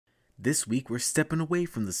This week, we're stepping away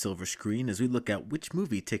from the silver screen as we look at which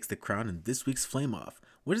movie takes the crown in this week's Flame Off.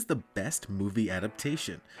 What is the best movie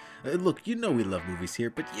adaptation? Look, you know we love movies here,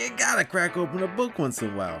 but you gotta crack open a book once in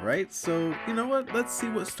a while, right? So, you know what? Let's see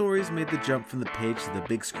what stories made the jump from the page to the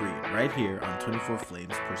big screen, right here on 24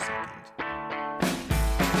 Flames Per Second.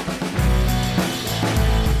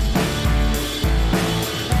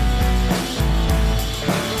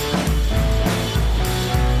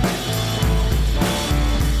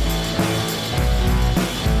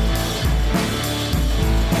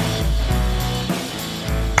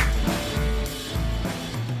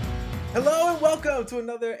 Hello and welcome to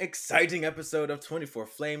another exciting episode of 24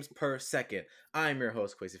 Flames Per Second. I'm your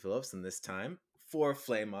host, Quasi Phillips, and this time for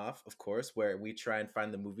Flame Off, of course, where we try and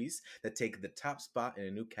find the movies that take the top spot in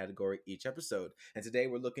a new category each episode. And today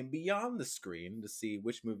we're looking beyond the screen to see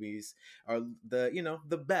which movies are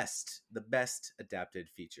the best adapted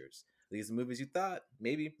features. These are movies you thought,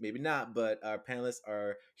 maybe not, but our panelists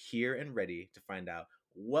are here and ready to find out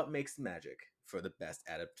what makes the magic for the best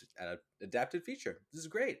adapted feature. This is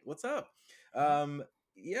great. What's up?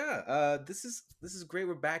 This is great.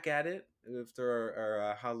 We're back at it after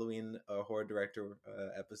our Halloween horror director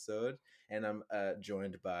episode, and I'm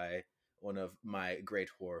joined by one of my great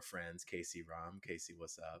horror friends, Casey Rom. Casey,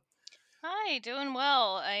 what's up? Hi, doing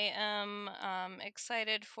well. I am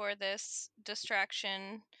excited for this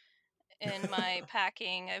distraction in my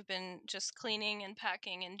packing. I've been just cleaning and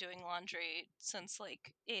packing and doing laundry since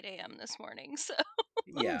like 8 a.m. this morning. So,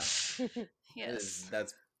 Yeah, yes.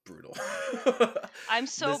 that's brutal. I'm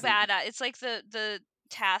so This is bad at it's like the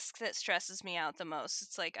task that stresses me out the most.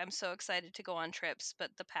 It's like I'm so excited to go on trips,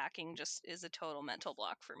 but the packing just is a total mental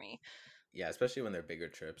block for me. Yeah, especially when they're bigger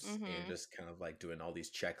trips and you're Mhm. just kind of like doing all these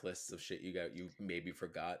checklists of shit you maybe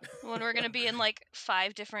forgot. When we're gonna be in like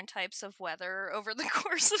 5 different types of weather over the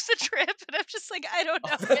course of the trip, and I'm just like, I don't Oh,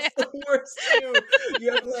 know, that's man. the worst too.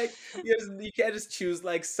 You have like you can't just choose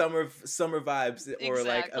like summer vibes or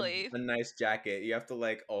like Exactly. a nice jacket. You have to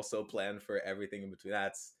like also plan for everything in between.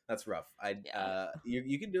 That's rough. Yeah.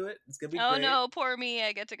 You can do it. It's gonna be Oh great. no, poor me.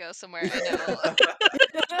 I get to go somewhere. I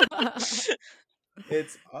know.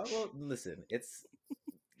 It's well, listen. It's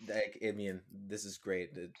like I mean, this is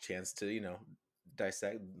great. The chance to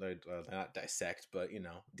dissect, not dissect, but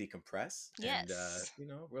decompress and Yes.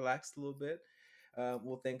 relax a little bit.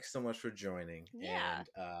 Well, thanks so much for joining. Yeah.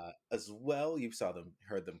 And as well,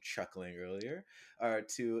 heard them chuckling earlier. Our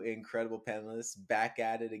two incredible panelists back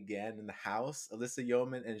at it again in the house. Alyssa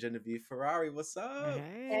Yeoman and Genevieve Ferrari. What's up?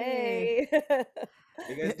 Hey. Hey. How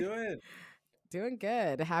you guys doing? Doing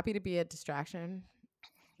good. Happy to be a distraction.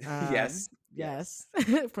 Yes. Yes,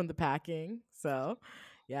 from the packing. So,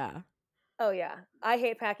 yeah. Oh yeah. I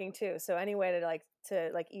hate packing too. So any way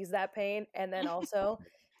to ease that pain and then also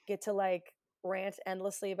get to like rant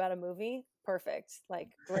endlessly about a movie, perfect. Like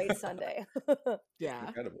great Sunday. Yeah.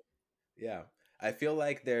 Incredible. Yeah. I feel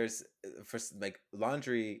like there's like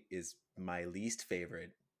laundry is my least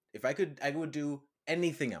favorite. If I would do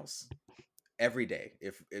anything else every day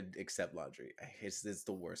except laundry. It's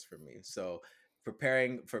the worst for me. So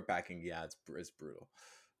preparing for packing, yeah, it's brutal.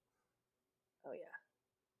 Oh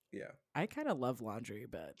yeah. Yeah. I kind of love laundry,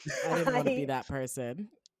 but I didn't want to be I that person.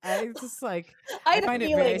 I just like I I had a find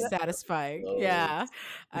it very feeling. satisfying. Yeah. Clothes.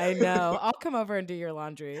 I know. I'll come over and do your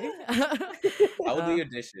laundry. I will do uh, your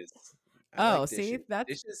dishes. I oh, like see, dishes. that's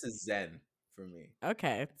Dishes is zen for me.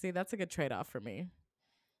 okay. See, that's a good trade-off for me.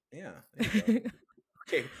 Yeah, there you go.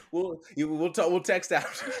 Okay, we'll talk. We'll text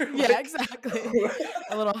after. Yeah, exactly.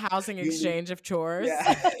 A little housing you, exchange of chores.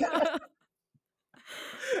 yeah.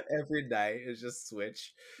 Every night is just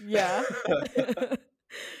switch. Yeah.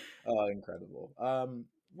 Oh, incredible.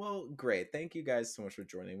 Well, great. Thank you guys so much for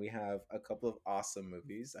joining. We have a couple of awesome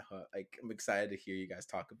movies. I'm excited to hear you guys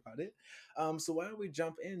talk about it. So why don't we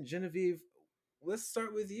jump in, Genevieve? Let's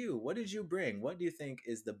start with you. What did you bring? What do you think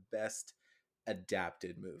is the best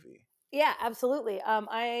adapted movie? Yeah, absolutely.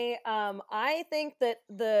 I think that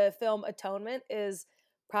the film Atonement is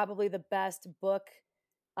probably the best book,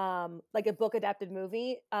 like a book adapted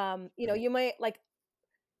movie. Mhm. You might like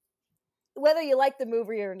whether you like the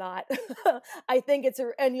movie or not. I think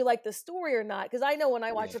and you like the story or not, because I know when I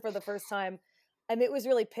Yeah. watched it for the first time, and it was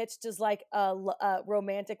really pitched as like a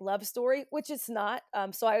romantic love story, which it's not.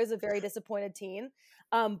 So I was a very disappointed teen.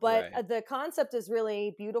 But Right. the concept is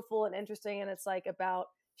really beautiful and interesting, and it's like about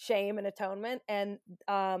shame and atonement. And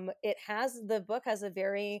the book has a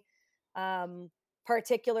very um,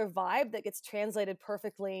 particular vibe that gets translated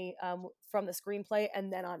perfectly from the screenplay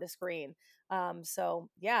and then onto screen. So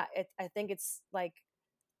yeah, I think it's like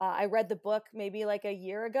I read the book maybe like a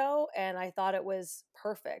year ago, and I thought it was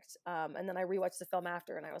perfect. And then I rewatched the film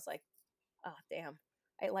after, and I was like, oh damn,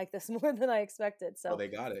 I like this more than I expected. Oh, So they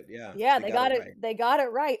got it. Yeah, yeah, they they got it got it. right. They got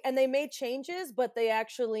it right, and they made changes, but they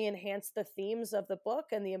actually enhanced the themes of the book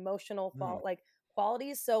and the emotional Hmm.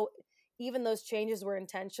 qualities. So even those changes were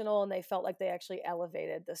intentional, and they felt like they actually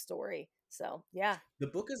elevated the story. So yeah, The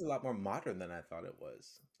book is a lot more modern than I thought it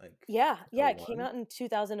was. Like yeah, for it came one, out in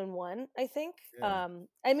 2001, I think. yeah,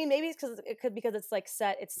 I mean, maybe because it's like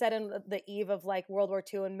set in the eve of like World War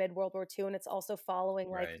II and mid World War II, and it's also following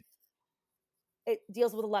like right. it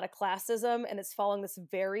deals with a lot of classism, and it's following this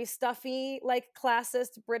very stuffy like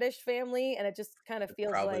classist British family, and it just kind of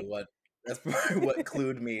feels Probably like what that's probably what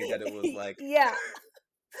clued me that it was like yeah,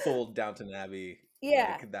 full Downton Abbey,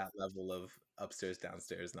 yeah, like that level of upstairs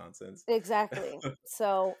downstairs nonsense. exactly.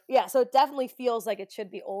 So yeah, so it definitely feels like it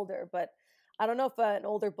should be older, but I don't know if an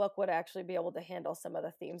older book would actually be able to handle some of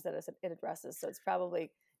the themes that it addresses. So it's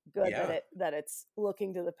probably good Yeah, that it's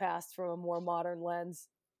looking to the past from a more modern lens.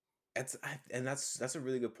 and that's a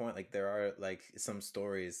really good point. Like there are like some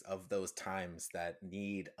stories of those times that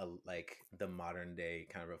need a like the modern day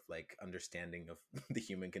kind of like understanding of the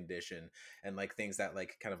human condition, and like things that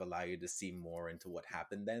like kind of allow you to see more into what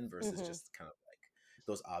happened then versus Hmm. just kind of like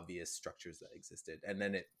those obvious structures that existed. And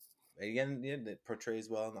then it again, yeah, it portrays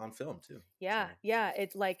well on film too. So Yeah,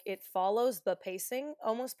 it follows the pacing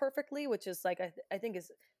almost perfectly, which is like I think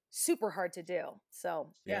is super hard to do.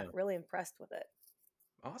 So yeah, yeah. really impressed with it.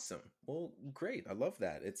 Awesome. Well, great. I love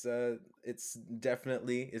that. It's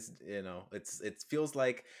definitely it's it feels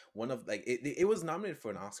like one of like it was nominated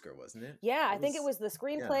for an Oscar, wasn't it? Yeah, I It think it was was the yeah.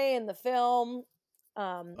 screenplay and the film.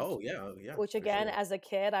 Um, Oh yeah, yeah, which for again, sure. as a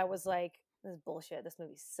kid, I was like, "This is bullshit. This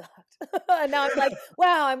movie sucked." And now I'm like,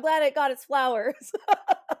 "Wow, I'm glad it got its flowers."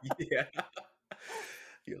 Yeah.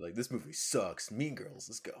 You're like this movie sucks. Mean Girls,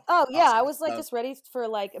 let's go. Oh yeah, I Oscar. was like just ready for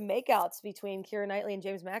like makeouts between Keira Knightley and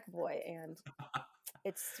James McAvoy, and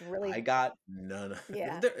it's really I got none of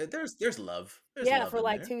yeah, there's love. There's yeah, love for in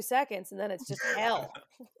like there. 2 seconds, and then it's just hell.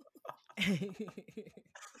 That's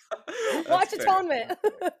Watch fair. Atonement.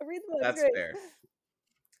 Read the book. It's That's great. fair.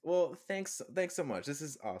 Well, thanks so much. This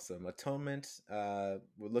is awesome. Atonement. We're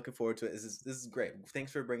looking forward to it. This is great.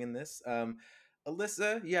 Thanks for bringing this.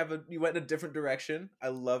 Alyssa, you went in a different direction. I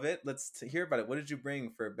love it. Hear about it. What did you bring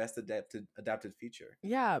for best adapted feature?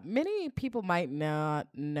 Yeah, many people might not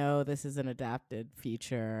know this is an adapted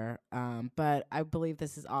feature, but I believe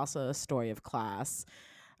this is also a story of class,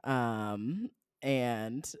 um,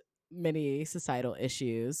 and many societal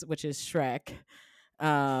issues, which is Shrek.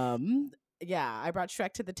 Yeah, I brought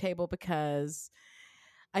Shrek to the table because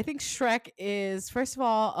I think Shrek is, first of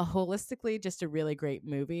all, a holistically just a really great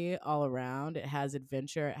movie all around. It has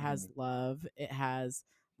adventure, it has Mm, love, it has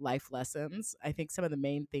life lessons. I think some of the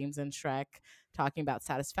main themes in Shrek, talking about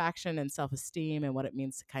satisfaction and self esteem and what it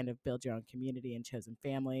means to kind of build your own community and chosen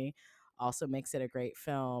family, also makes it a great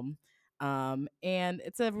film. And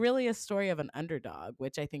it's really a story of an underdog,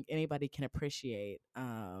 which I think anybody can appreciate,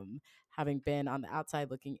 having been on the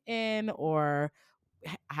outside looking in or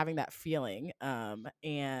having that feeling.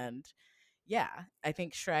 And yeah, I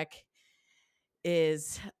think Shrek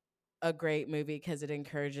is a great movie because it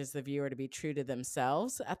encourages the viewer to be true to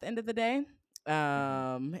themselves at the end of the day,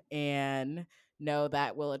 mhm. and know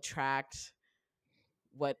that will attract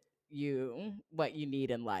what you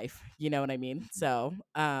need in life. You know what I mean? So,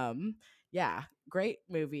 yeah, great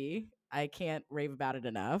movie. I can't rave about it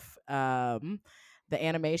enough. The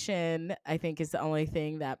animation, I think, is the only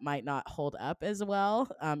thing that might not hold up as well.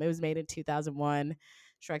 It was made in 2001.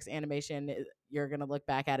 Shrek's animation, you're going to look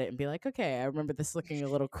back at it and be like, okay, I remember this looking a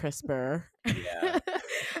little crisper Yeah.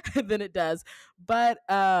 than it does. But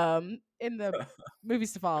in the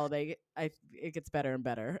movies to follow, it gets better and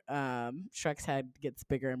better. Shrek's head gets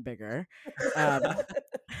bigger and bigger, um,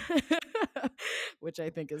 which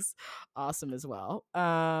I think is awesome as well.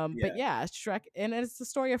 But Yeah. yeah, Shrek, and it's the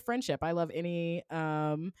story of friendship. I love any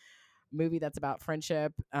movie that's about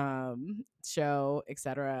friendship, show,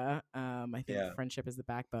 etc. I think Yeah. friendship is the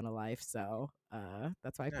backbone of life, so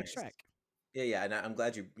that's why I picked Nice. Shrek. Yeah, and I'm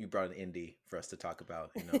glad you brought an indie for us to talk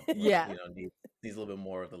about. What Yeah, needs a little bit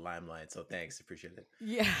more of the limelight. So thanks, appreciate it.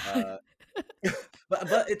 yeah. Uh, but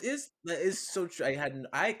that is so true.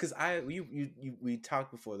 Because we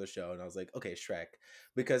talked before the show, and I was like, okay, Shrek,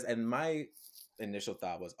 and my initial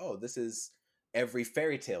thought was, oh, this is every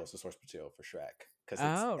fairy tale is the source material for Shrek because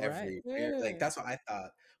it's Oh, right. every like Mm. that's what I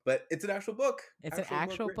thought, but it's an actual book, It's an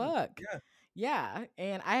actual written. book. Yeah, Yeah,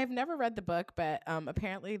 and I have never read the book, but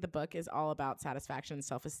apparently the book is all about satisfaction and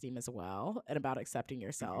self-esteem as well, and about accepting Mhm.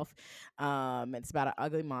 yourself. It's about an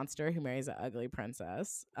ugly monster who marries an ugly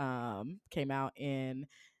princess. Came out in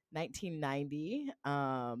 1990.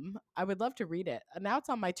 I would love to read it. Now it's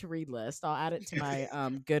on my to-read list. I'll add it to my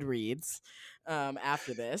Goodreads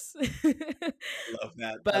after this. Love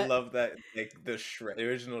that. I But love that. Like the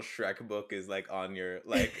original Shrek book is like on your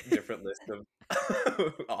like different list of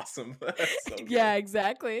awesome. That's so good. yeah,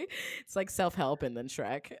 exactly. It's like self-help and then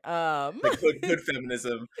Shrek. Like good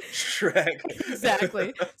feminism, Shrek.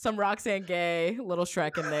 Exactly. Some Roxanne Gay, little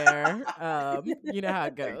Shrek in there. You know how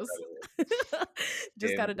it goes. Incredible.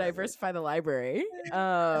 Just got to Incredible. diversify the library.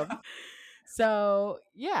 So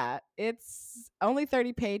yeah, it's only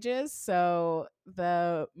 30 pages. So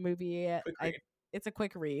the movie, Quick I read. it's a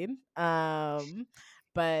quick read.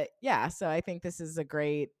 But yeah, so I think this is a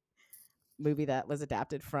great movie that was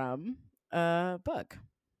adapted from a book.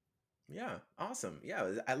 Yeah, awesome.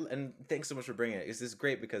 Yeah, and thanks so much for bringing it. This is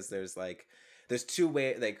great because there's two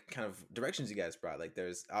way like kind of directions you guys brought. Like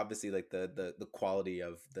there's obviously like the quality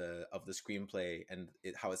of the screenplay and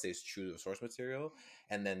how it stays true to the source material,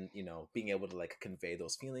 and then being able to like convey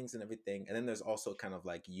those feelings and everything. And then there's also kind of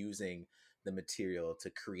like using the material to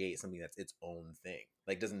create something that's its own thing.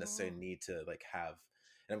 Like doesn't necessarily Mm. need to like have.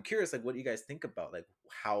 And I'm curious, like, what do you guys think about like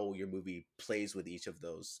how your movie plays with each of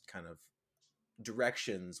those kind of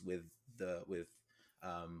directions with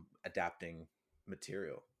adapting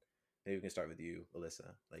material. Maybe we can start with you,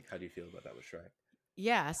 Alyssa. Like, how do you feel about that with Shrek?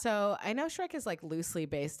 Yeah, so I know Shrek is like loosely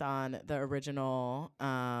based on the original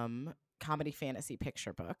comedy fantasy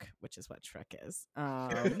picture book, which is what Shrek is.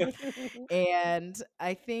 And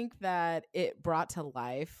I think that it brought to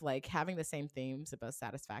life like having the same themes about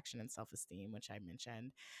satisfaction and self-esteem, which I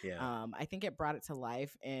mentioned. Yeah. I think it brought it to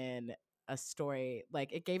life in a story,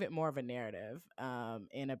 like it gave it more of a narrative,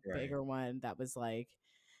 in a Right. bigger one that was like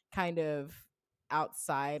kind of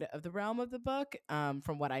outside of the realm of the book,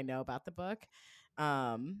 from what I know about the book.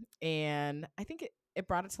 And I think it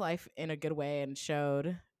brought it to life in a good way and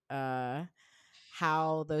showed uh,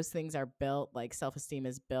 how those things are built. Like self esteem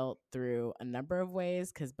is built through a number of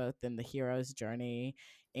ways, because both in the hero's journey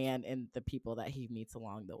and in the people that he meets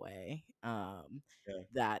along the way, Yeah.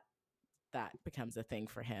 that becomes a thing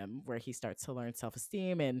for him, where he starts to learn self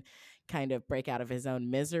esteem and kind of break out of his own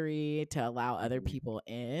misery to allow other Mhm. people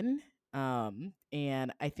in.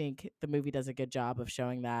 And I think the movie does a good job of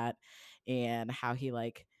showing that, and how he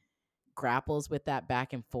like grapples with that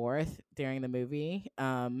back and forth during the movie,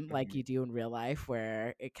 like Mhm. you do in real life,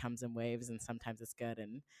 where it comes in waves and sometimes it's good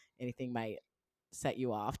and anything might set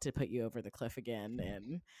you off to put you over the cliff again,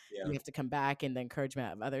 and Yeah. you have to come back, and the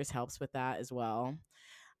encouragement of others helps with that as well.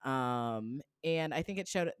 And I think it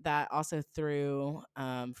showed that also through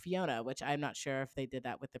Fiona, which I'm not sure if they did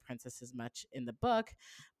that with the princess as much in the book,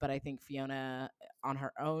 but I think Fiona, on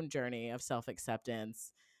her own journey of self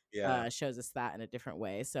acceptance, Yeah. shows us that in a different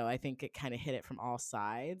way. So I think it kind of hit it from all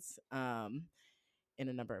sides, in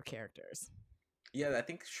a number of characters. Yeah, I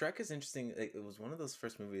think Shrek is interesting. Like, it was one of those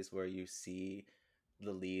first movies where you see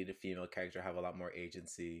the lead female character have a lot more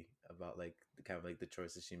agency about like the kind of like the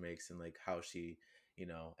choices she makes and like how she,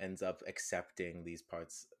 ends up accepting these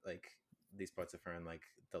parts of her and like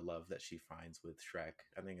the love that she finds with Shrek.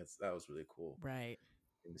 I think that was really cool Right.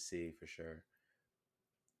 thing to see for sure.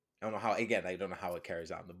 I don't know how. Again, I don't know how it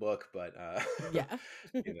carries out in the book, but Yeah.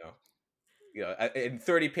 you know, in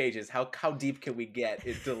 30 pages, how deep can we get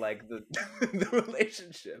into like the the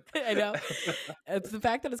relationship? I know. It's the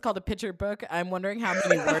fact that it's called a picture book. I'm wondering how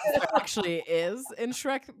many words there actually is in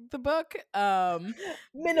Shrek the book. Yeah,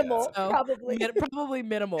 Minimal, So probably. probably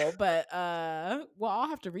minimal, but well, I'll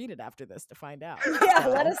have to read it after this to find out. Yeah,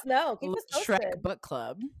 let So us know. a Keep little us Shrek posted. book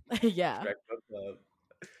club. Yeah. Shrek Book Club.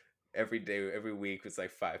 Every day, every week, it's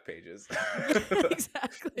like 5 pages. Yeah,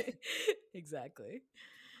 exactly. Exactly.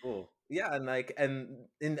 Cool. Yeah, and like and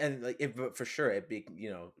like but for sure it be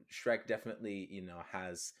Shrek definitely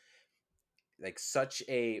has like such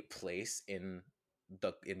a place in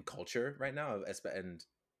culture right now, and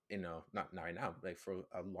not right now, like for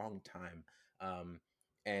a long time.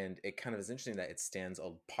 And it kind of is interesting that it stands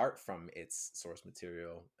apart from its source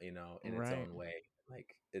material, in its Right. own way.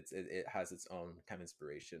 Like it has its own kind of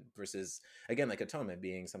inspiration versus, again, like Atonement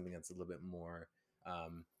being something that's a little bit more,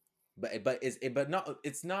 but not,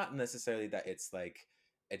 it's not necessarily that it's like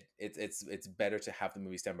it's better to have the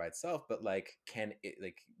movie stand by itself, but like can it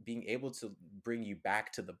like being able to bring you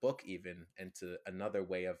back to the book even and to another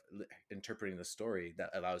way of interpreting the story that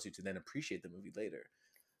allows you to then appreciate the movie later.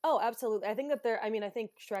 Oh, absolutely. I think that I mean, I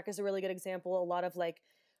think Shrek is a really good example. A lot of like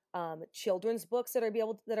children's books that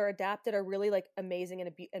are adapted are really like amazing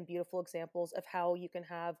and beautiful examples of how you can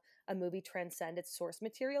have a movie transcend its source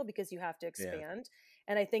material because you have to Yeah. expand.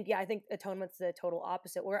 And I think, yeah, I think Atonement's the total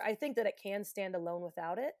opposite, where I think that it can stand alone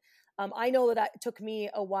without it. I know that it took me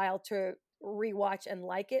a while to rewatch and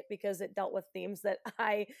like it because it dealt with themes that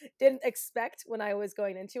I didn't expect when I was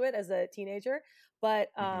going into it as a teenager. But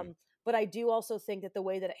Hmm. but I do also think that the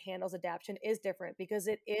way that it handles adaptation is different because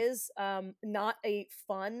it is not a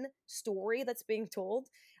fun story that's being told.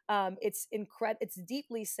 It's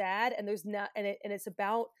deeply sad, and there's not, and it's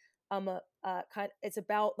about it's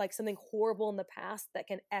about like something horrible in the past that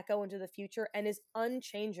can echo into the future and is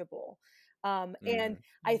unchangeable. And Hmm.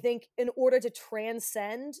 I think in order to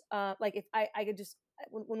transcend, like if I could just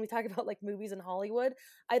when we talk about like movies in Hollywood,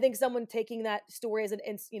 I think someone taking that story as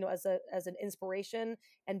as an inspiration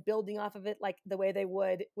and building off of it like the way they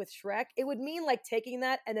would with Shrek, it would mean like taking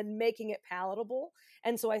that and then making it palatable.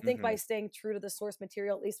 And so I think Hmm. by staying true to the source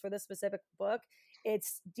material, at least for this specific book,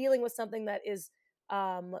 it's dealing with something that is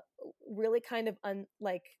um really kind of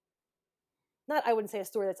like not I wouldn't say a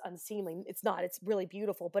story that's unseemly. It's not. It's really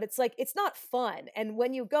beautiful, but it's like it's not fun. And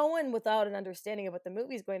when you go in without an understanding of what the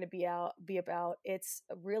movie's going to be about, it's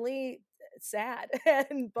really sad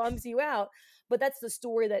and bums you out. But that's the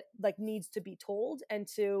story that like needs to be told,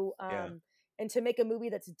 Yeah. and to make a movie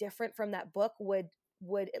that's different from that book would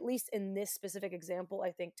at least in this specific example,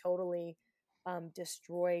 I think totally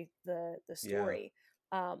destroy the Yeah. story.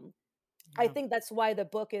 Um, I Yeah. think that's why the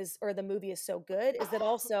book is or the movie is so good is that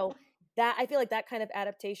also that I feel like that kind of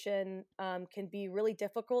adaptation can be really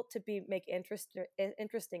difficult to be make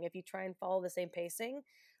interesting if you try and follow the same pacing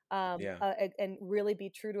Yeah. and really be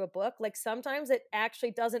true to a book. Like sometimes it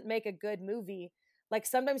actually doesn't make a good movie. Like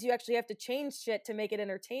sometimes you actually have to change shit to make it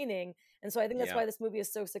entertaining. And so I think that's Yeah. why this movie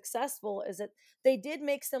is so successful is that they did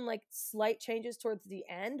make some like slight changes towards the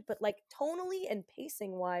end, but like tonally and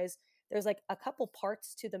pacing wise, there's like a couple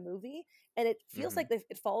parts to the movie and it feels Hmm. like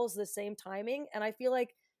it follows the same timing. And I feel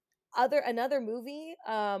like another movie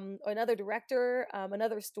or another director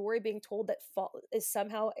another story being told that is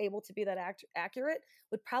somehow able to be that accurate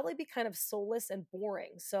would probably be kind of soulless and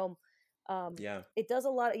boring. So Yeah. it does a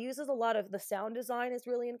lot, it uses a lot of the sound design is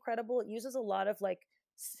really incredible. It uses a lot of like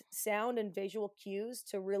sound and visual cues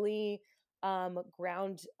to really kind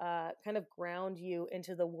of ground you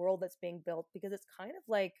into the world that's being built because it's kind of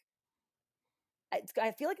like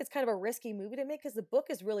I feel like it's kind of a risky movie to make because the book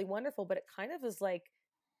is really wonderful, but it kind of is like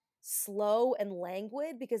slow and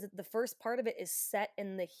languid because the first part of it is set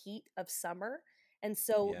in the heat of summer. And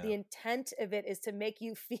so Yeah. the intent of it is to make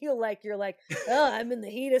you feel like you're like, oh, I'm in the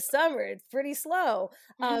heat of summer. It's pretty slow.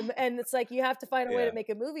 And it's like you have to find a way to Yeah. make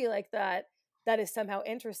a movie like that that is somehow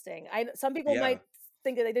interesting. Some people Yeah. might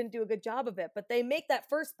think that they didn't do a good job of it, but they make that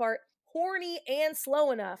first part horny and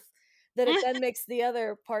slow enough that it then makes the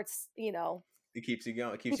other parts, It keeps you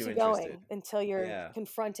going. It keeps keeps you you interested. going until you're Yeah.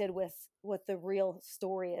 confronted with what the real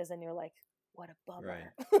story is and you're like, what a Right.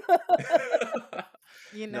 bummer.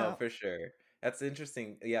 You No, know, for sure. That's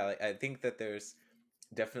interesting. Yeah, like, I think that there's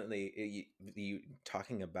definitely you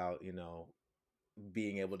talking about,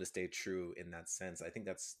 being able to stay true in that sense. I think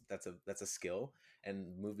that's a skill. And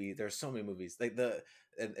there's so many movies like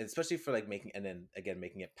and especially for like making, and then again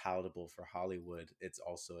making it palatable for Hollywood. It's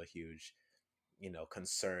also a huge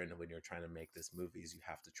concern when you're trying to make this movies. You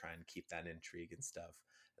have to try and keep that intrigue and stuff.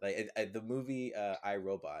 Like the movie I,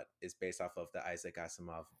 Robot is based off of the Isaac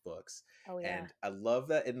Asimov books, Oh yeah. and I love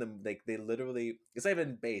that in the like they literally, it's not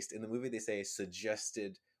even based in the movie, they say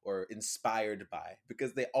suggested or inspired by,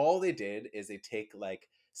 because they did is they take like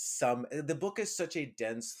the book is such a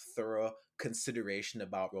dense, thorough consideration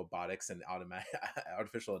about robotics and automatic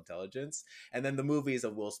artificial intelligence, and then the movie is a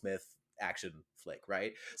Will Smith action flick,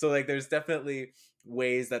 right? So like there's definitely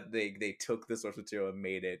ways that they took the source material and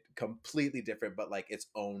made it completely different, but like its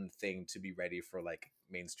own thing to be ready for like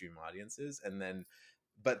mainstream audiences. And then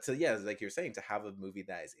but to, yeah, like you're saying, to have a movie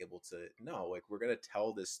that is able to, no, like we're gonna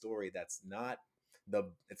tell this story that's not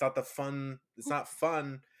it's not the fun, it's not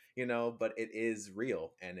fun, but it is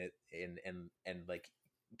real, and it and like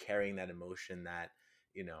carrying that emotion that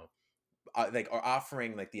you know like, or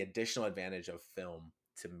offering like the additional advantage of film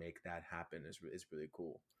to make that happen is really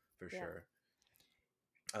cool, for Yeah. sure.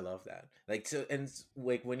 I love that. Like, so, and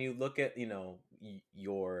like when you look at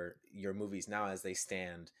your movies now as they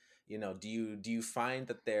stand, do you find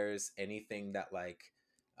that there's anything that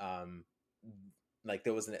um like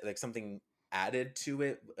there was like something added to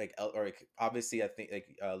it, like or like, obviously I think like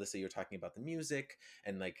Alyssa, you're talking about the music,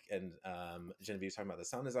 and Genevieve talking about the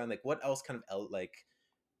sound design. Like, what else kind of like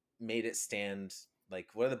made it stand? Like,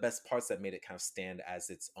 what are the best parts that made it kind of stand as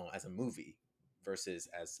its own, as a movie? versus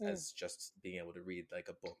Mm. as just being able to read like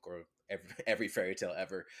a book or every fairy tale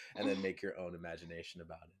ever and then make your own imagination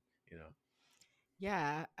about it, you know.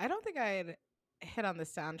 Yeah, I don't think I'd hit on the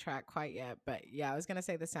soundtrack quite yet, but yeah, I was gonna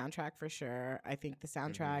say the soundtrack for sure. I think the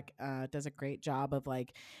soundtrack does a great job of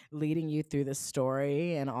like leading you through the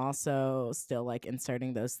story and also still like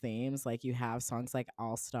inserting those themes. Like you have songs like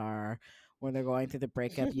All Star when they're going through the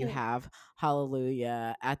breakup, you have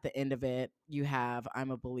Hallelujah. At the end of it, you have I'm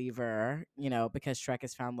a Believer, you know, because Shrek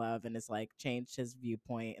has found love and has like changed his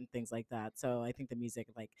viewpoint and things like that. So I think the music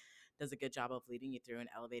like does a good job of leading you through and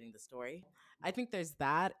elevating the story. I think there's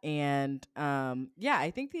that, and yeah, I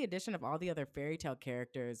think the addition of all the other fairy tale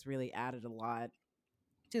characters really added a lot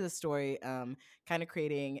to the story, kind of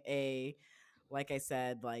creating a, like I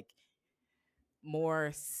said, like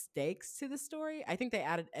more stakes to the story. I think it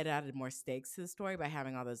added more stakes to the story by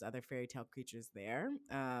having all those other fairy tale creatures there,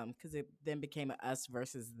 because it then became a us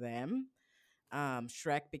versus them.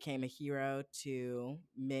 Shrek became a hero to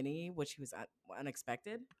many, which was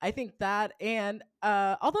unexpected. I think that, and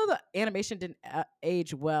although the animation didn't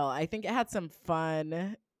age well, I think it had some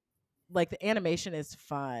fun. Like the animation is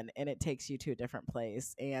fun and it takes you to a different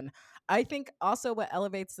place. And I think also what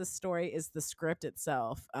elevates the story is the script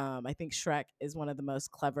itself. I think Shrek is one of the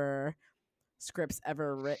most clever scripts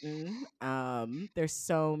ever written. There's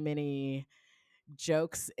so many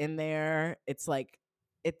jokes in there. It's like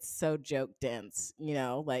it's so joke dense, you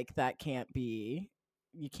know, like that can't be,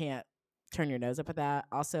 you can't turn your nose up at that.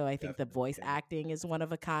 Also, I think the Definitely voice can. acting is one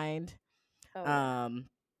of a kind. Oh yeah. Um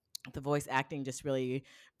the voice acting just really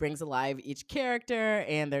brings alive each character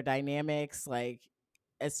and their dynamics, like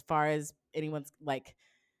as far as anyone's like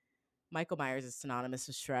Michael Myers is synonymous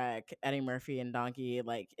with Shrek, Eddie Murphy and Donkey,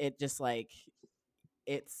 like it just like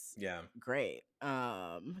it's Yeah, great.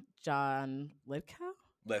 John Lithgow?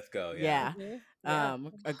 let's go. Yeah, Yeah. Yeah.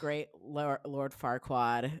 A great Lord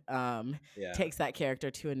Farquaad yeah, takes that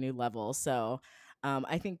character to a new level. So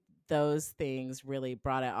I think those things really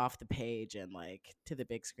brought it off the page and like to the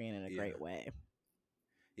big screen in a yeah. great way.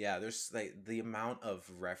 Yeah, there's like the amount of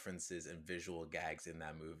references and visual gags in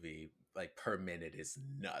that movie, like per minute, is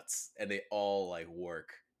nuts, and they all like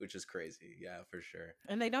work, which is crazy. Yeah, for sure.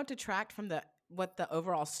 And they don't detract from the what the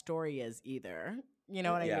overall story is either. You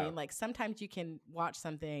know what I Mm-mm. Yeah, mean? Like sometimes you can watch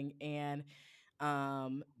something and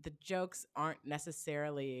the jokes aren't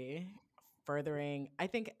necessarily furthering. I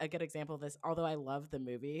think a good example of this, although I love the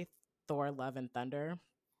movie Thor Love and Thunder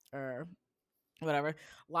or whatever, a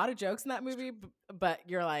lot of jokes in that movie, but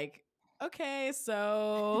you're like, okay,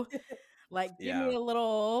 so like give me yeah, a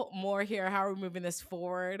little more here. How are we moving this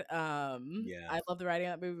forward? yeah, I love the writing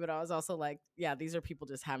of that movie, but I was also like, yeah, these are people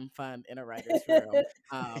just having fun in a writer's room.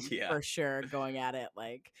 yeah, For sure, going at it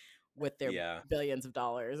like with their yeah. billions of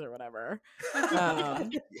dollars or whatever.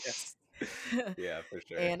 Um Yes. Yeah, for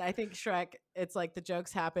sure. and I think Shrek, it's like the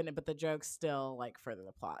jokes happen, but the jokes still like further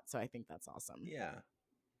the plot. So I think that's awesome. Yeah.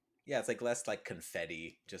 Yeah, it's like less like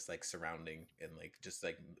confetti just like surrounding and like just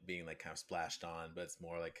like being like kind of splashed on, but it's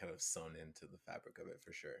more like kind of sewn into the fabric of it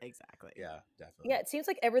for sure. Exactly. Yeah, Yeah, definitely. it seems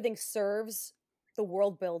like everything serves the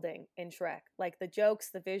world building in Shrek. Like the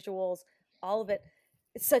jokes, the visuals, all of it.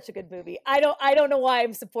 It's such a good movie. I don't know why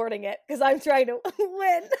I'm supporting it because I'm trying to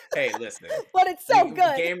win. Hey, listen. But it's so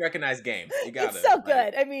good. Game recognized game. You got It's it. so Like,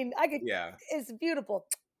 good. I mean, I could yeah. it's beautiful.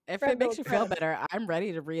 If Fred it makes you feel Williams. better, I'm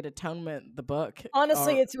ready to read Atonement, the book.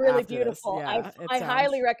 Honestly, Or it's really after this. beautiful. Yeah, it I sounds.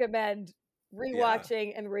 highly recommend Yeah.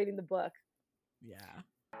 rewatching and reading the book. Yeah.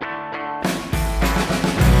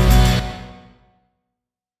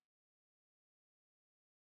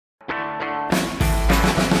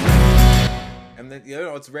 And then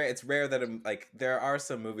it's rare. It's rare that like there are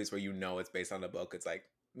some movies where it's based on a book. It's like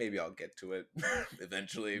maybe I'll get to it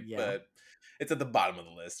eventually, Yeah. but it's at the bottom of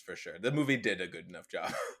the list for sure. The movie did a good enough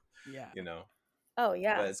job, Yeah. you know. Oh But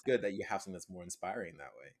yeah. it's good that you have something that's more inspiring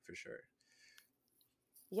that way for sure.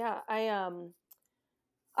 Yeah, I'm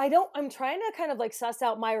trying to kind of like suss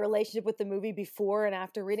out my relationship with the movie before and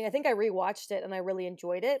after reading. I think I rewatched it and I really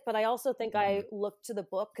enjoyed it, but I also think I looked to the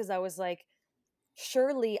book because I was like,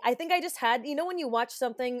 surely, I think I just had, you know, when you watch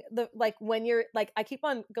something, the like when you're like, I keep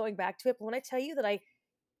on going back to it, but when I tell you that I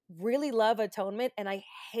really love Atonement and I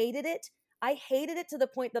hated it. I hated it to the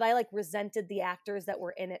point that I like resented the actors that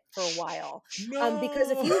were in it for a while. Because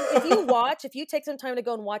if you take some time to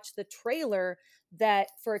go and watch the trailer that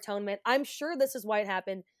for Atonement, I'm sure this is why it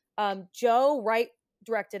happened. Joe Wright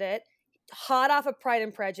directed it, hot off of Pride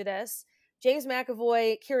and Prejudice. James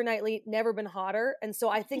McAvoy, Keira Knightley, never been hotter, and so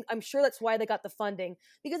I'm sure that's why they got the funding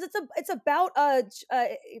because it's about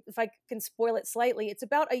if I can spoil it slightly, it's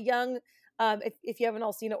about a young if you haven't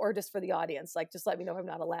all seen it or just for the audience, like just let me know if I'm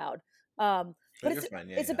not allowed. But You're fine.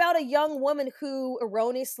 Yeah, it's yeah. about a young woman who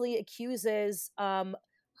erroneously accuses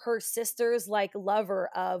her sister's like lover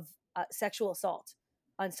of sexual assault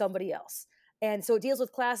on somebody else, and so it deals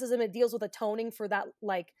with classism. It deals with atoning for that,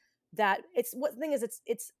 like that. It's what the thing is.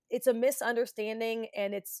 It's a misunderstanding,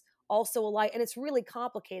 and it's also a lie, and it's really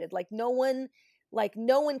complicated. Like no one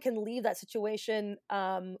can leave that situation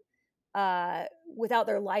without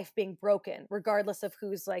their life being broken, regardless of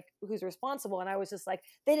who's responsible. And I was just like,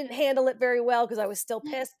 they didn't handle it very well, because I was still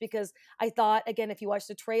pissed, because I thought, again, if you watch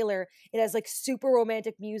the trailer, it has like super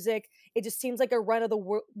romantic music. It just seems like a run of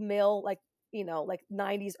the mill, like, you know, like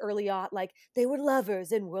 90s early on, like they were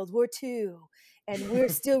lovers in World War II, and we're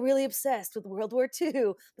still really obsessed with World War II,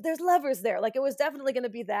 but there's lovers there. Like, it was definitely going to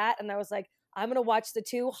be that. And I was like, I'm going to watch the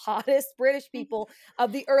two hottest British people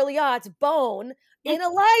of the early aughts bone in a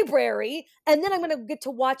library, and then I'm going to get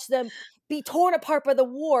to watch them be torn apart by the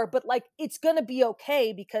war, but like, it's going to be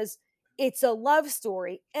okay, because it's a love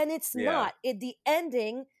story. And it's not. The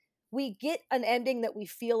ending, we get an ending that we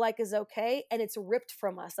feel like is okay, and it's ripped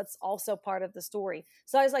from us. That's also part of the story.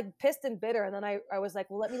 So I was like pissed and bitter, and then I was like,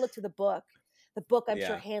 well, let me look to the book. The book, I'm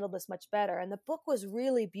sure, handled this much better. And the book was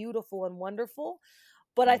really beautiful and wonderful,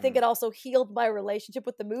 but I think it also healed my relationship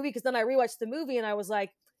with the movie, because then I rewatched the movie and I was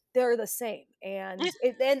like, they're the same. And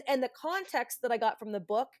and the context that I got from the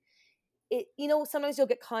book, it, you know, sometimes you'll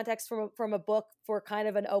get context from a book for kind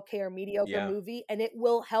of an okay or mediocre movie, and it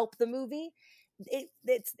will help the movie. It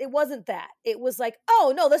wasn't that. It was like,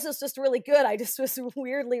 oh no, this is just really good. I just was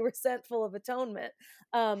weirdly resentful of Atonement.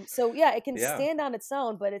 So yeah, it can stand on its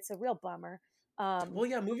own, but it's a real bummer. Well,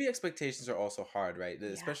 yeah, movie expectations are also hard, right?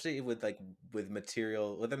 Especially with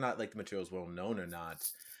material, whether or not like the material is well known or not.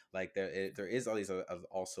 Like there is all these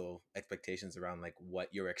also expectations around like what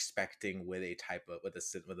you're expecting with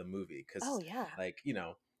a movie, because like, you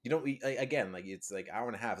know, you don't again, like it's like hour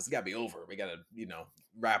and a half, it's gotta be over, we gotta, you know,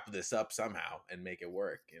 wrap this up somehow and make it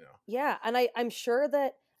work, you know. Yeah, and I'm sure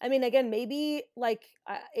that, I mean, again, maybe like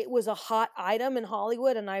it was a hot item in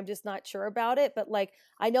Hollywood and I'm just not sure about it, but like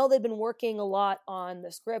I know they've been working a lot on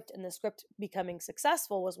the script, and the script becoming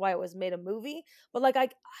successful was why it was made a movie. But like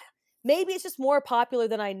maybe it's just more popular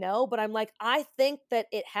than I know, but I'm like, I think that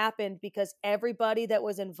it happened because everybody that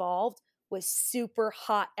was involved was super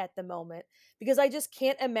hot at the moment, because I just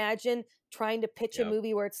can't imagine trying to pitch a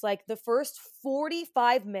movie where it's like the first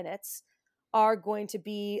 45 minutes are going to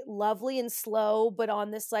be lovely and slow, but on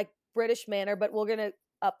this like British manner, but we're going to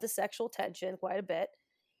up the sexual tension quite a bit.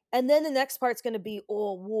 And then the next part's going to be,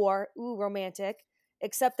 oh, war, ooh, romantic,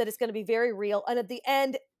 except that it's going to be very real. And at the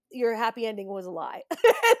end, your happy ending was a lie.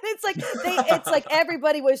 It's like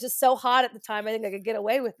everybody was just so hot at the time. I think I could get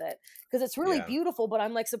away with it because it's really beautiful, but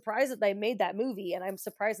I'm like surprised that they made that movie, and I'm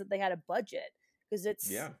surprised that they had a budget, because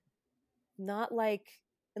it's not like,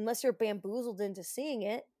 unless you're bamboozled into seeing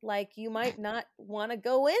it, like you might not want to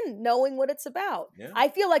go in knowing what it's about. I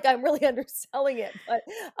feel like I'm really underselling it,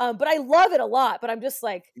 but I love it a lot. But I'm just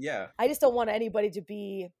like, I just don't want anybody to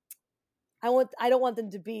be. I don't want them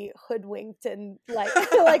to be hoodwinked and like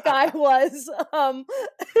like I was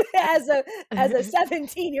as a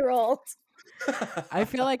 17-year-old. I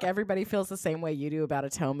feel like everybody feels the same way you do about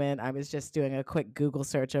Atonement. I was just doing a quick Google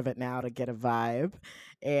search of it now to get a vibe.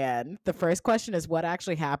 And the first question is, what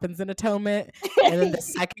actually happens in Atonement? And then the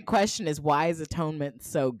second question is, why is Atonement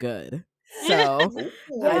so good? So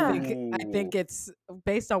I think it's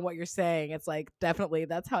based on what you're saying. It's like, definitely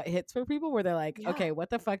that's how it hits for people, where they're like, okay, what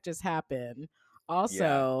the fuck just happened?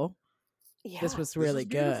 Also, this was really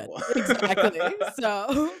good. Exactly.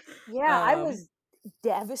 So I was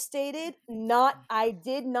devastated. I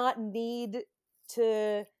did not need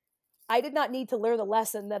to learn the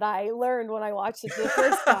lesson that I learned when I watched it the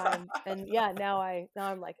first time. And now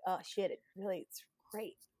I'm like, oh shit, it's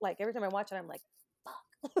great. Like every time I watch it, I'm like,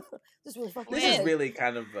 fuck, this is really fucking This good. is really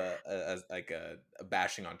kind of a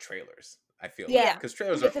bashing on trailers, I feel. Because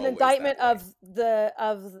trailers it's are an always indictment that way.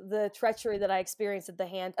 of the treachery that I experienced at the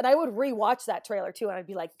hand. And I would rewatch that trailer too, and I'd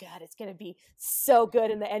be like, God, it's gonna be so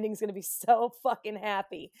good, and the ending's gonna be so fucking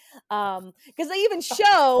happy. Because they even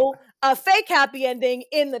show a fake happy ending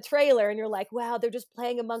in the trailer, and you're like, wow, they're just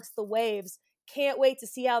playing amongst the waves. Can't wait to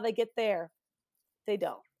see how they get there. They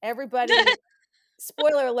don't. Everybody,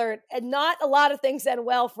 spoiler alert, and not a lot of things end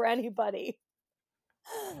well for anybody.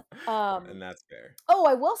 And that's fair. Oh,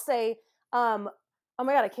 I will say, oh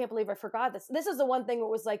my God, I can't believe I forgot this. This is the one thing that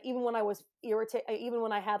was like, even when I was irritated, even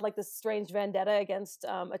when I had like this strange vendetta against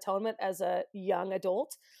Atonement as a young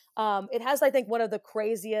adult, it has, I think, one of the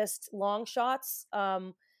craziest long shots.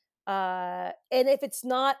 And if it's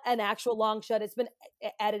not an actual long shot, it's been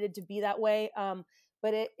edited to be that way.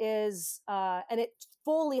 but it is, and it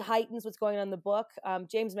fully heightens what's going on in the book.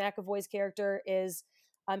 James McAvoy's character has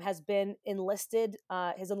been enlisted,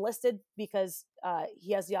 has enlisted because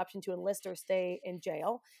he has the option to enlist or stay in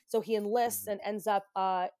jail. So he enlists and ends up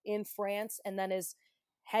in France, and then is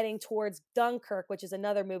heading towards Dunkirk, which is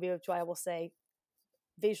another movie which I will say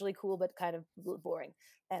visually cool but kind of boring.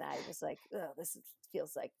 And I was like, oh,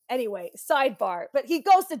 feels like, anyway, sidebar. But he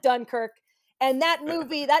goes to Dunkirk, and that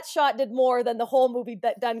movie, that shot did more than the whole movie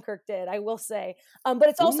that Dunkirk did, I will say. But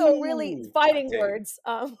it's also really fighting words.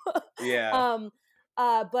 Yeah.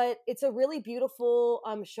 But it's a really beautiful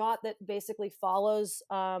shot that basically follows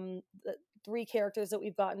the three characters that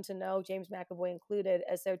we've gotten to know, James McAvoy included,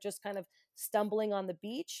 as they're just kind of stumbling on the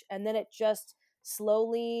beach, and then it just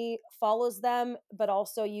slowly follows them, but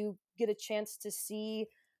also you get a chance to see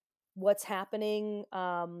what's happening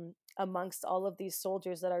amongst all of these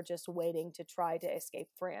soldiers that are just waiting to try to escape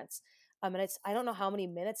France. And I don't know how many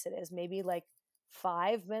minutes it is, maybe like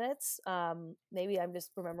 5 minutes. Maybe I'm just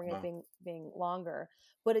remembering it being longer,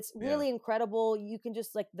 but it's really incredible. You can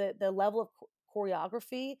just like the level of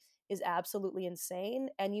choreography is absolutely insane,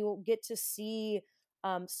 and you get to see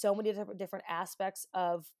so many different aspects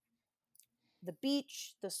of the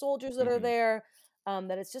beach, the soldiers that are there,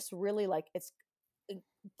 that it's just really like, it's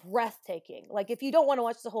breathtaking. Like, if you don't want to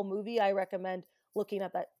watch the whole movie, I recommend looking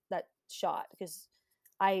at that shot, because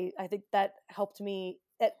I think that helped me,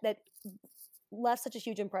 that left such a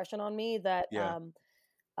huge impression on me that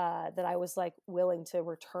that I was like willing to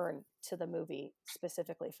return to the movie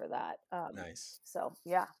specifically for that. Nice. So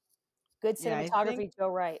yeah, good cinematography, Joe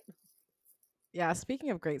Wright. Yeah,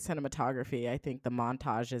 speaking of great cinematography, I think the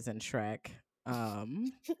montages in Shrek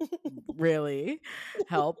really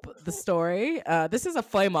help the story. This is a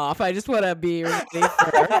flame off. I just want to be ready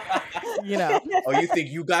for, Oh, you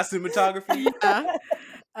think you got cinematography? Yeah.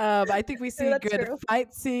 I think we see That's good true.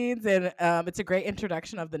 fight scenes, and it's a great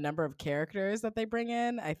introduction of the number of characters that they bring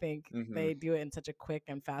in. I think they do it in such a quick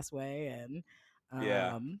and fast way, and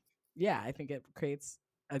I think it creates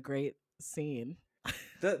a great scene.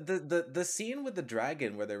 The scene with the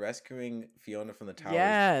dragon where they're rescuing Fiona from the tower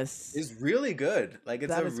is Yes. really good. Like,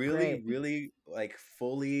 it's That a is really, great. really like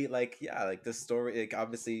fully like like the story, like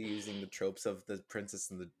obviously using the tropes of the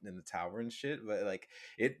princess in the tower and shit, but like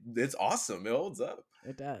it's awesome. It holds up.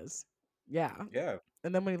 It does. Yeah. Yeah.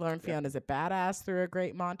 And then we learn Fiona's a badass through a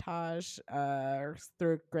great montage, or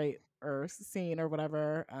through a great scene or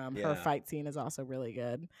whatever. Her fight scene is also really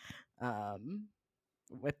good.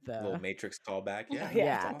 With the little Matrix callback. Yeah.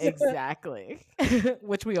 yeah, awesome. exactly.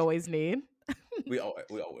 Which we always need. We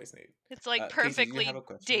always need. It's like Casey, do you perfectly have a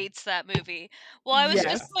question? dates that movie. Well, I was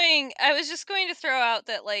Yes. just going to throw out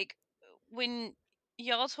that, like, when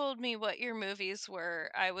y'all told me what your movies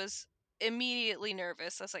were, I was immediately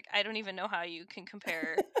nervous. I was like, I don't even know how you can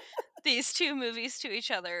compare these two movies to each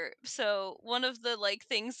other. So one of the like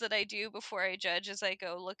things that I do before I judge is I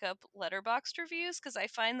go look up Letterboxd reviews, because I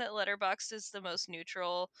find that Letterboxd is the most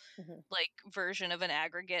neutral like version of an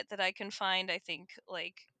aggregate that I can find. I think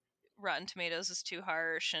like Rotten Tomatoes is too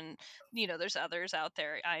harsh, and there's others out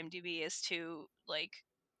there. IMDb is too, like,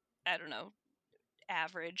 I don't know,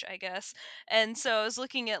 average, I guess. And so I was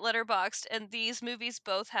looking at Letterboxd, and these movies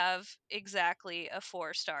both have exactly a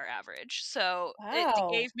 4-star average. So it Wow.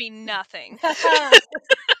 gave me nothing.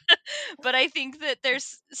 But I think that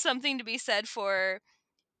there's something to be said for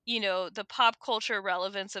the pop culture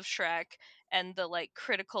relevance of Shrek and the like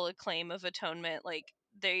critical acclaim of Atonement. Like,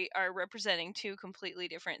 they are representing two completely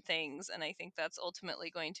different things, and I think that's ultimately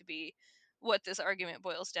going to be what this argument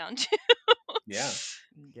boils down to. Yeah.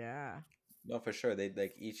 Yeah. No, for sure. They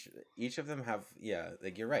like each of them have,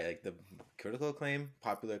 like you're right. Like the critical acclaim,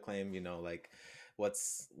 popular acclaim, like what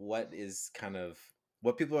is kind of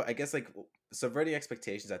what people, I guess, like subverting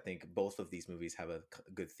expectations. I think both of these movies have a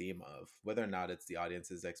good theme of whether or not it's the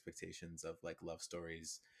audience's expectations of like love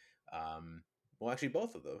stories. Well, actually,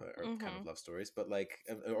 both of them are kind of love stories, but like,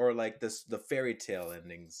 or like the fairy tale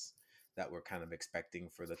endings that we're kind of expecting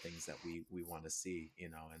for the things that we want to see,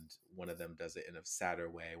 and one of them does it in a sadder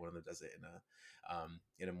way, one of them does it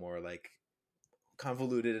in a more like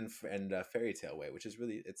convoluted and fairy tale way, which is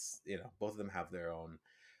really, it's both of them have their own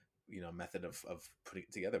method of putting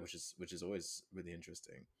it together, which is always really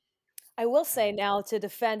interesting. I will say now, to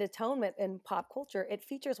defend Atonement in pop culture, it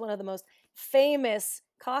features one of the most famous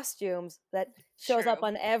costumes that shows up True.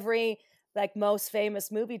 on every like most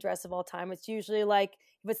famous movie dress of all time. It's usually like,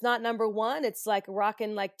 if it's not number one, it's like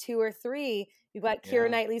rocking like 2 or 3. You've got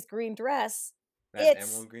Keira Knightley's green dress. That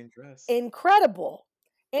It's emerald green dress. incredible.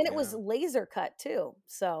 And it was Yeah. laser cut too.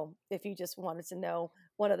 So if you just wanted to know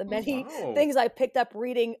one of the many Wow. things I picked up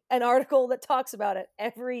reading an article that talks about it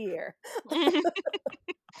every year.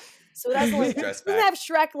 So that's one. It Dress doesn't back. have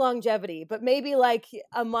Shrek longevity, but maybe like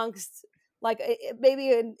amongst maybe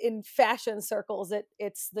in fashion circles,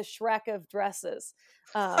 it's the Shrek of dresses.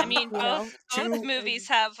 I mean, You know? both movies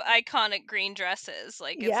have iconic green dresses.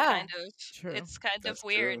 Like Yeah, True. it's kind of That's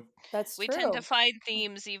weird. true. that's We true. tend to find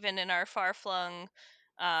themes even in our far-flung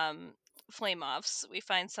flame offs. We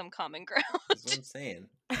find some common ground. That's what I'm saying.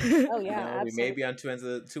 Oh You yeah, know, we may absolutely. be on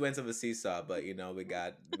two ends of a seesaw, but you know, we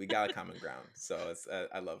got a common ground. So it's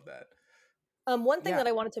I love that. One thing Yeah. that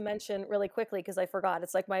I wanted to mention really quickly because I forgot.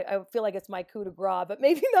 It's like I feel like it's my coup de grace, but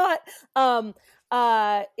maybe not.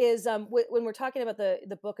 Is when we're talking about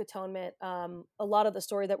the book Atonement, a lot of the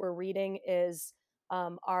story that we're reading is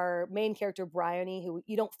our main character Bryony, who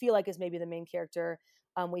you don't feel like is maybe the main character.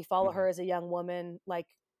 We follow Mhm. her as a young woman, like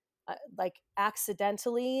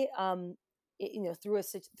accidentally, through a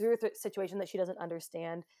situation that she doesn't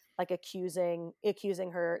understand, like accusing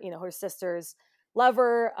her, her sister's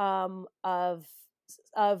lover of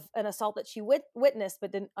an assault that she witnessed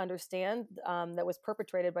but didn't understand, that was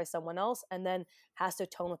perpetrated by someone else, and then has to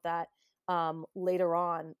atone with that later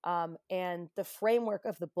on. And the framework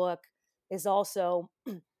of the book is also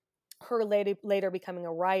her later becoming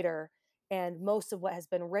a writer, and most of what has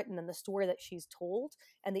been written and the story that she's told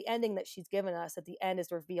and the ending that she's given us at the end is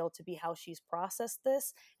revealed to be how she's processed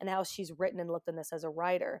this and how she's written and looked on this as a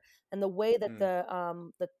writer. And the way that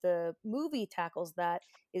the movie tackles that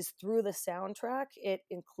is through the soundtrack. It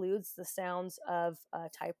includes the sounds of a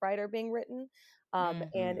typewriter being written,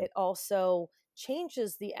 and it also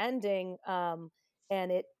changes the ending, and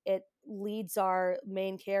it leads our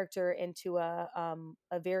main character into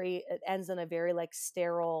it ends in a very like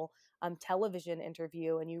sterile television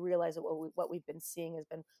interview, and you realize that what we've been seeing has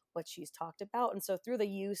been what she's talked about. And so through the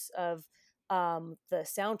use of the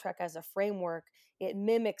soundtrack as a framework, it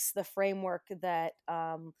mimics the framework that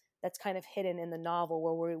that's kind of hidden in the novel,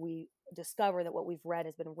 where we discover that what we've read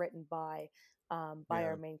has been written by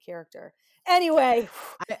our main character. Anyway,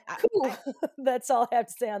 that's all I have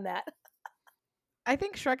to say on that. I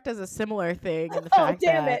think Shrek does a similar thing in the Oh, fact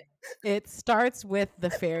damn that it. it starts with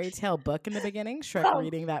the fairy tale book in the beginning, Shrek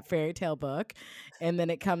reading that fairy tale book, and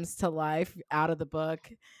then it comes to life out of the book,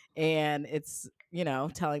 and it's,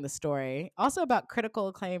 telling the story. Also about critical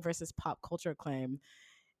acclaim versus pop culture acclaim.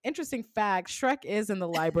 Interesting fact, Shrek is in the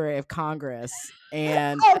Library of Congress,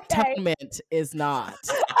 and Atonement is not.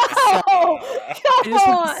 Oh, come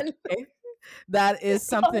on. That is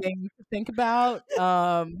something to think about.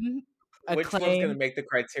 Which one's going to make the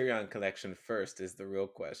Criterion Collection first is the real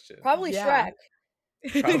question. Probably Shrek.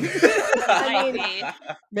 I mean,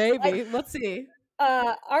 maybe. Let's see.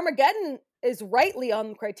 Armageddon is rightly on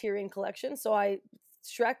the Criterion Collection, so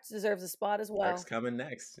Shrek deserves a spot as well. Shrek's coming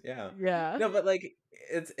next. Yeah. No, but like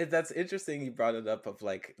that's interesting. You brought it up of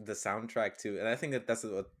like the soundtrack too, and I think that's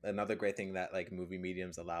another great thing that like movie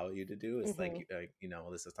mediums allow you to do is like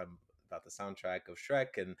this is talking about the soundtrack of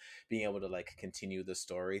Shrek and being able to like continue the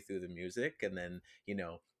story through the music, and then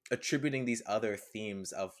attributing these other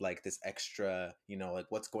themes of like this extra, like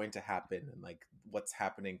what's going to happen and like what's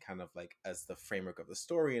happening kind of like as the framework of the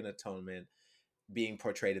story and Atonement being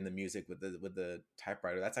portrayed in the music with the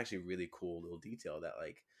typewriter. That's actually a really cool little detail that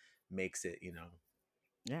like makes it,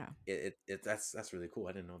 that's really cool.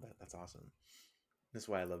 I didn't know that. That's awesome. That's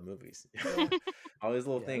why I love movies. All these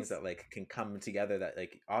little things that like can come together that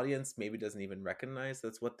like audience maybe doesn't even recognize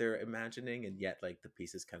that's what they're imagining, and yet like the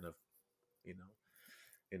pieces kind of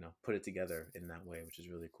put it together in that way, which is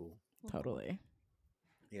really cool. Totally.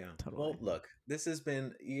 Yeah. Totally. Well, look, this has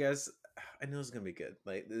been, you guys, I know it's gonna be good.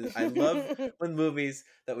 Like, I love when movies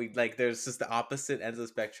that we like, there's just the opposite ends of the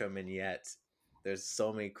spectrum, and yet there's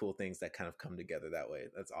so many cool things that kind of come together that way.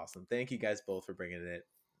 That's awesome. Thank you guys both for bringing it.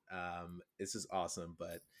 This is awesome.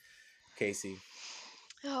 But Casey,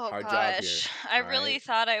 hard job here. I really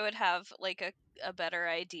thought I would have like a better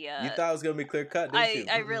idea. You thought it was gonna be clear cut, didn't you?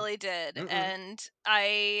 I really did. And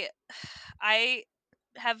I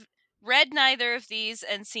have read neither of these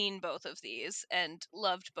and seen both of these and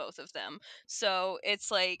loved both of them. So it's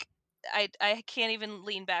like I can't even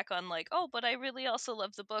lean back on like, oh, but I really also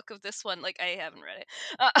love the book of this one. Like, I haven't read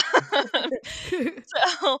it.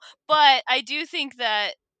 But I do think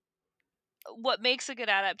that what makes a good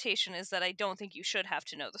adaptation is that I don't think you should have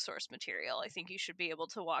to know the source material. I think you should be able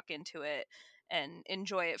to walk into it and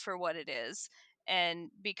enjoy it for what it is. And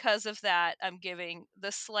because of that, I'm giving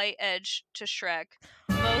the slight edge to Shrek,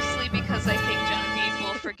 mostly because I think Genevieve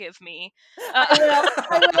will forgive me. I will.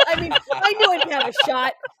 I mean, I knew I'd have a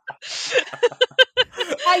shot.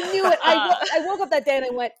 I knew it. I woke up that day and I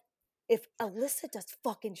went, if Alyssa does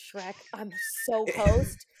fucking Shrek, I'm so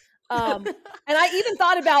host. And I even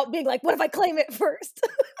thought about being like, what if I claim it first?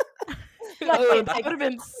 Oh, that would have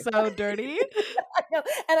been so dirty. I know.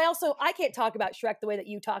 And I can't talk about Shrek the way that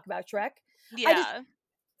you talk about Shrek. Yeah.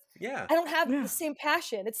 Yeah. I don't have the same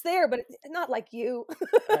passion. It's there, but it's not like you.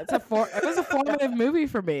 It was a formative movie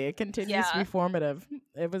for me. It continues to Yeah. be formative.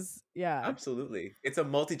 It was, yeah. Absolutely. It's a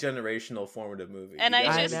multi-generational formative movie. And You I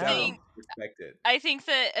gotta just know. think respect it. I think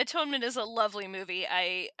that Atonement is a lovely movie.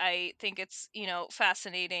 I think it's,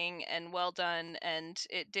 fascinating and well done, and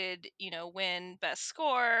it did, win Best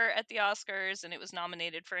Score at the Oscars, and it was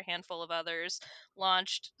nominated for a handful of others,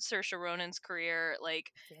 launched Saoirse Ronan's career.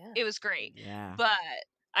 Like, Yeah. it was great. Yeah. But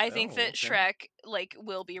I think Oh, that okay. Shrek, like,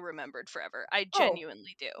 will be remembered forever. I Oh.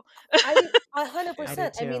 genuinely do. I mean,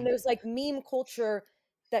 100%. I mean, too. there's like meme culture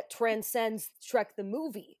that transcends Shrek the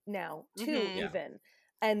movie now too, Mhm. Yeah. even.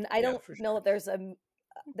 And I Yeah, don't for know sure. that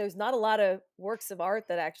there's not a lot of works of art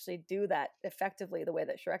that actually do that effectively the way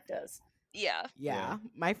that Shrek does. Yeah, Yeah.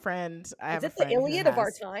 My friend, I Is have a it the friend who Iliad of our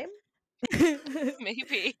has- time?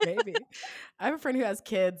 maybe. Maybe. I have a friend who has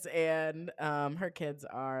kids, and her kids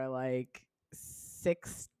are like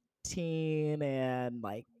 16 and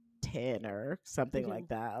like 10 or something like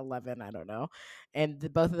that, 11, I don't know. And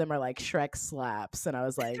both of them are like Shrek slaps. And I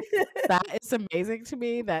was like, that is amazing to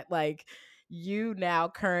me that like you now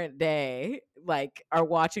current day like are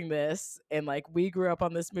watching this, and like we grew up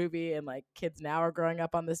on this movie, and like kids now are growing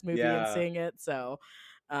up on this movie and Yeah. seeing it. So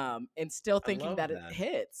and still thinking love that that. it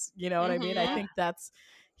hits. You know what I mean? I Mhm. think that's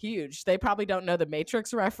huge. They probably don't know the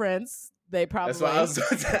Matrix reference. They probably That's what I was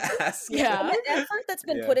about to ask. Yeah. The effort that's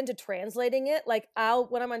been Yeah. put into translating it, like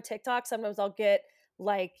when I'm on TikTok, sometimes I'll get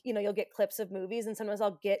like, you'll get clips of movies, and sometimes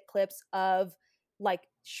I'll get clips of like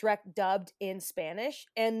Shrek dubbed in Spanish,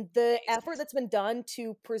 and the Nice. effort that's been done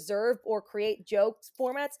to preserve or create jokes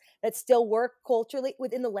formats that still work culturally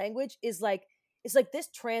within the language is like, it's like this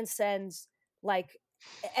transcends like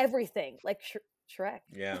everything, like Shrek.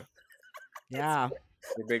 Yeah. Yeah.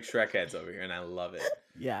 We're big Shrek heads over here, and I love it.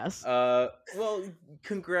 Yes. Well,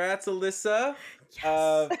 congrats, Alyssa.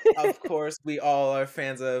 Yes. Of course, we all are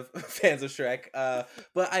fans of Shrek.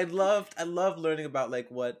 But I loved learning about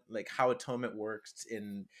how Atonement works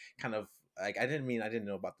in kind of like I didn't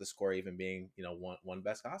know about the score even being one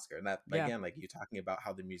Best Oscar, and that Yeah. again, like you talking about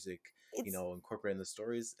how the music incorporating the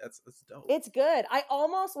stories, that's dope. It's good.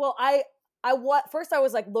 First I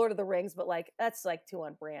was like Lord of the Rings, but like that's like too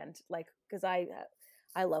on brand, like because I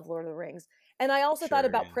love Lord of the Rings, and I also thought Sure,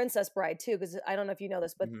 about yeah. Princess Bride too, because I don't know if you know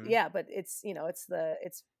this, but Mhm. yeah, but it's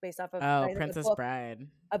it's based off of Oh, I think, Princess book, Bride.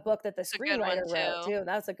 a book that the It's a good one, screenwriter wrote too. too.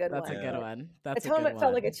 That's a good That's one. a good but one. That's Atonement a good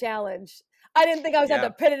felt one. like a challenge. I didn't think I was Yeah.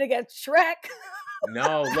 going to pit it against Shrek.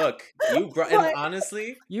 No, look, you brought But- and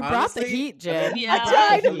honestly, You brought the heat, Jen. Yeah.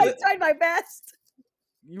 I You brought the tried my best. heat.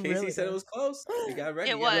 You Casey really said did. it was close. You got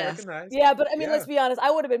ready. It You got was. recognized. Yeah, but I mean, Yeah. let's be honest.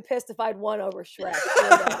 I would have been pissed if I'd won over Shrek.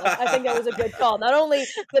 I think that was a good call. Not only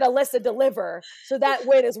did Alyssa deliver, so that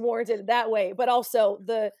win is warranted that way, but also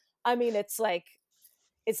it's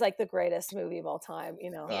like the greatest movie of all time.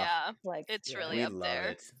 Yeah, like it's yeah. really We up love there.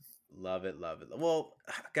 it. Love it. Well,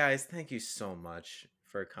 guys, thank you so much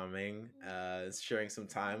for coming, sharing some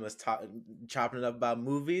time. Let's talk, chopping it up about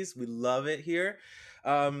movies. We love it here.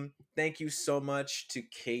 Thank you so much to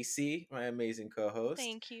Casey, my amazing co-host.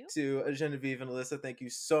 Thank you. To Genevieve and Alyssa, thank you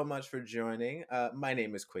so much for joining. My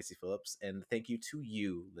name is Quasi Phillips, and thank you to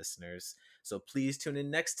you, listeners. So please tune in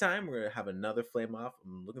next time. We're gonna have another Flame Off.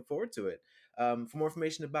 I'm looking forward to it. For more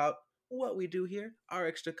information about what we do here, our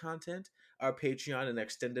extra content, our Patreon and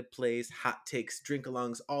extended plays, hot takes,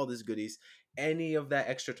 drink-alongs, all these goodies, any of that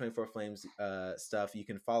extra 24 Flames stuff, you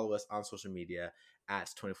can follow us on social media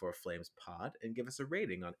at 24 Flames Pod and give us a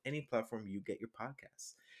rating on any platform you get your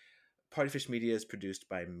podcasts. Partyfish Media is produced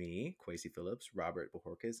by me, Quasi Phillips, Robert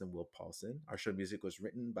Bojorquez, and Will Paulson. Our show music was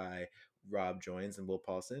written by Rob Joins and Will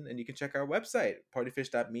Paulson. And you can check our website,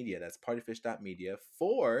 partyfish.media. That's partyfish.media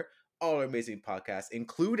for all our amazing podcasts,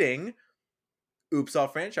 including Oops All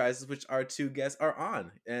Franchises, which our two guests are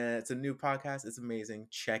on. It's a new podcast. It's amazing.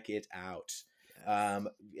 Check it out. And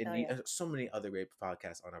so many other great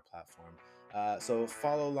podcasts on our platform. So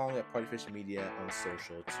follow along at Partyfish Media on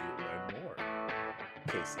social to learn more.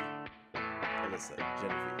 Casey, Alyssa,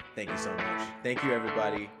 Genevieve, thank you so much. Thank you,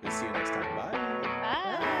 everybody. We'll see you next time. Bye.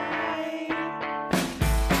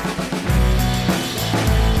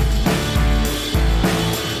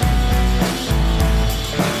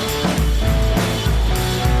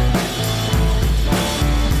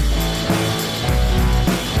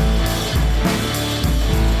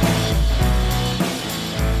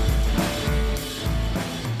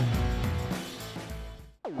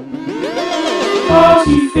 Bye.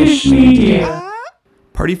 Partyfish Media.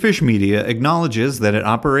 Partyfish Media acknowledges that it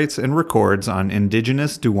operates and records on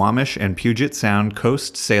indigenous Duwamish and Puget Sound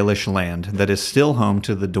Coast Salish land that is still home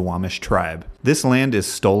to the Duwamish tribe. This land is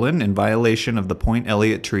stolen in violation of the Point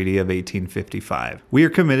Elliott Treaty of 1855. We are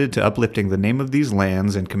committed to uplifting the name of these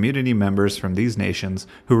lands and community members from these nations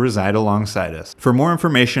who reside alongside us. For more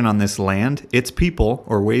information on this land, its people,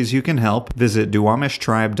 or ways you can help, visit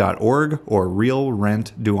duwamishtribe.org or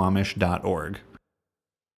realrentduwamish.org.